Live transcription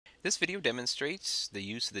This video demonstrates the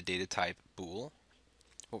use of the data type bool.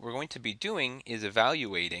 What we're going to be doing is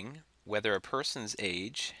evaluating whether a person's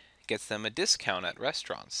age gets them a discount at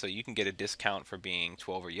restaurants. So you can get a discount for being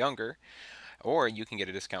 12 or younger, or you can get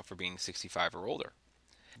a discount for being 65 or older.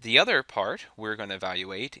 The other part we're going to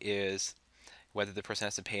evaluate is whether the person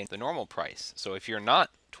has to pay the normal price. So if you're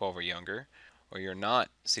not 12 or younger, or you're not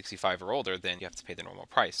 65 or older, then you have to pay the normal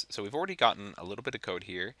price. So we've already gotten a little bit of code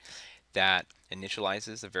here that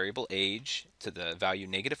initializes the variable age to the value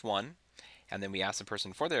 -1, and then we ask the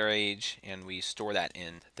person for their age, and we store that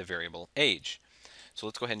in the variable age. So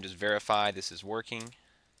let's go ahead and just verify this is working,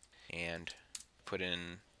 and put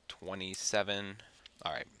in 27.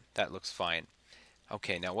 All right, that looks fine.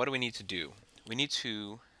 Okay, now what do we need to do? We need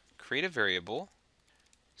to create a variable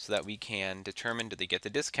so that we can determine do they get the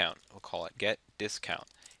discount. We'll call it get discount,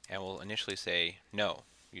 and we'll initially say no,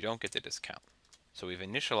 you don't get the discount. So we've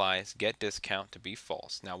initialized get discount to be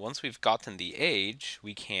false. Now once we've gotten the age,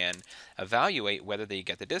 we can evaluate whether they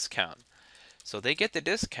get the discount. So they get the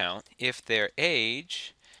discount if their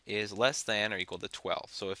age is less than or equal to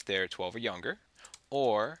 12. So if they're 12 or younger,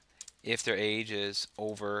 or if their age is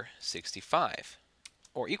over 65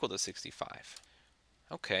 or equal to 65.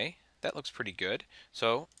 Okay, that looks pretty good.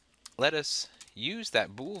 So let us use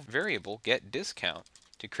that bool variable get discount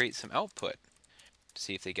to create some output to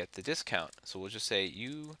see if they get the discount. So we'll just say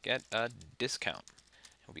you get a discount.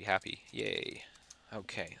 We'll be happy. Yay.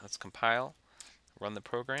 Okay, let's compile, run the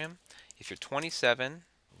program. If you're 27,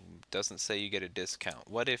 doesn't say you get a discount.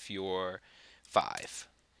 What if you're 5?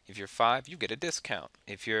 If you're 5, you get a discount.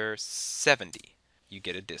 If you're 70, you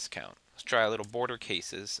get a discount. Let's try a little border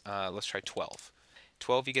cases. Let's try 12.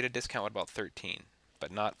 12, you get a discount. What about 13?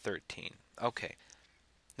 But not 13. Okay.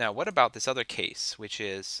 Now, what about this other case, which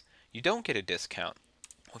is you don't get a discount?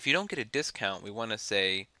 Well, if you don't get a discount, we want to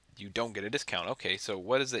say you don't get a discount. Okay, so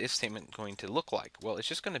what is the if statement going to look like? Well, it's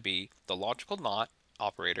just going to be the logical not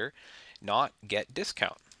operator, not get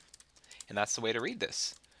discount. And that's the way to read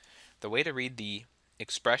this. The way to read the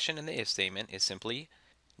expression in the if statement is simply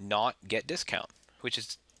not get discount, which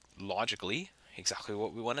is logically exactly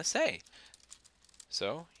what we want to say.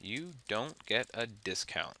 So you don't get a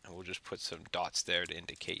discount. And we'll just put some dots there to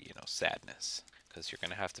indicate, sadness, because you're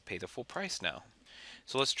going to have to pay the full price now.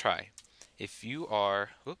 So let's try. If you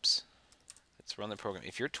are, let's run the program.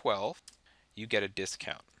 If you're 12, you get a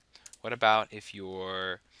discount. What about if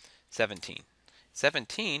you're 17?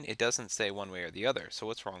 17, it doesn't say one way or the other. So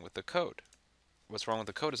what's wrong with the code? What's wrong with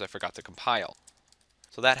the code is I forgot to compile.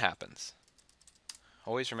 So that happens.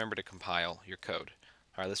 Always remember to compile your code.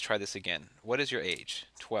 All right, let's try this again. What is your age?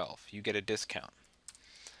 12. You get a discount.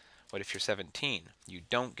 What if you're 17? You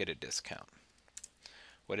don't get a discount.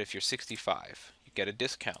 What if you're 65? You get a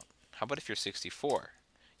discount. How about if you're 64?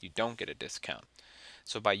 You don't get a discount.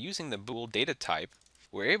 So by using the bool data type,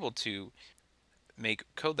 we're able to make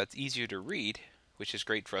code that's easier to read, which is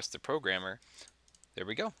great for us, the programmer. There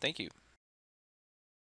we go. Thank you.